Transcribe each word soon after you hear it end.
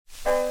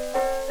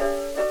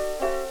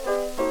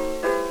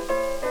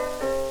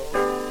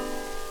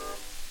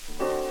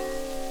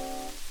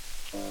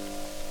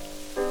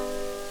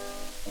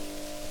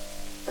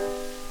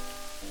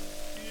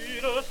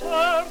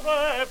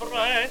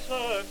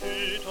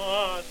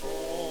un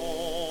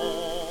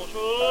songe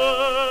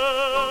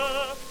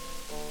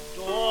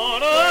dans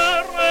le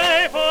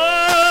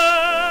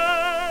réveil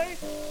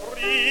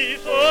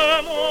brise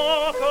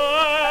mon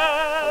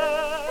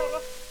cœur.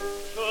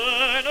 Je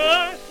ne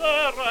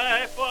serai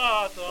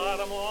pas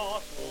tellement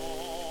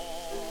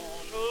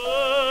songe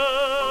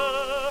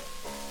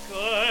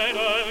que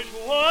le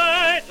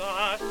jouet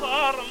d'un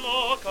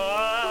sarmocar.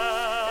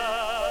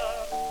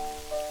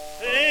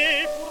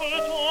 Et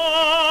pourtant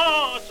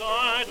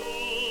un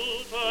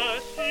doute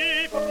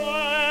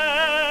suprême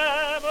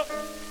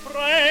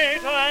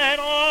prête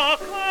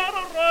encore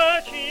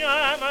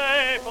retient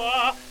mes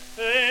pas.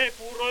 Et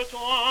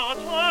pourtant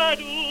un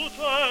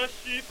doute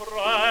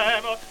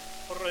suprême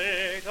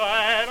prête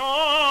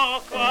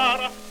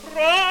encore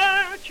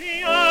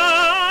retient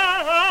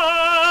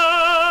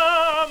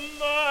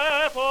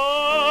mes pas.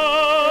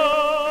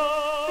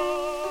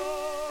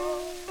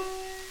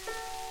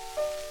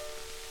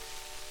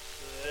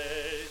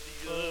 Ses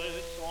yeux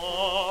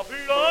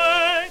semblent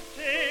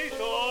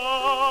déjà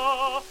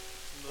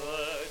me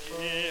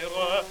dire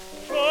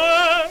je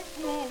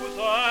vous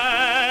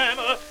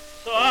aime.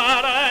 Sa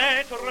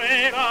lettre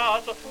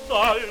hélas,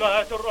 sa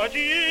lettre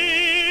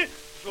dit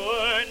je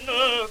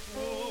ne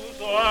vous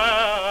aime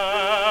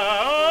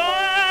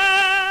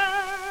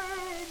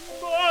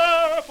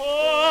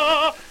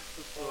pas.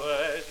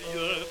 Ses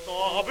yeux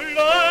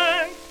semblent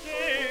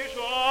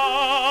déjà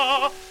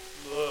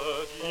me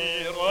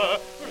dire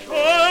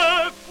je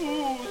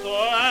vous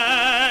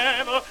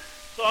aime.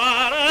 Sa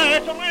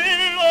lettre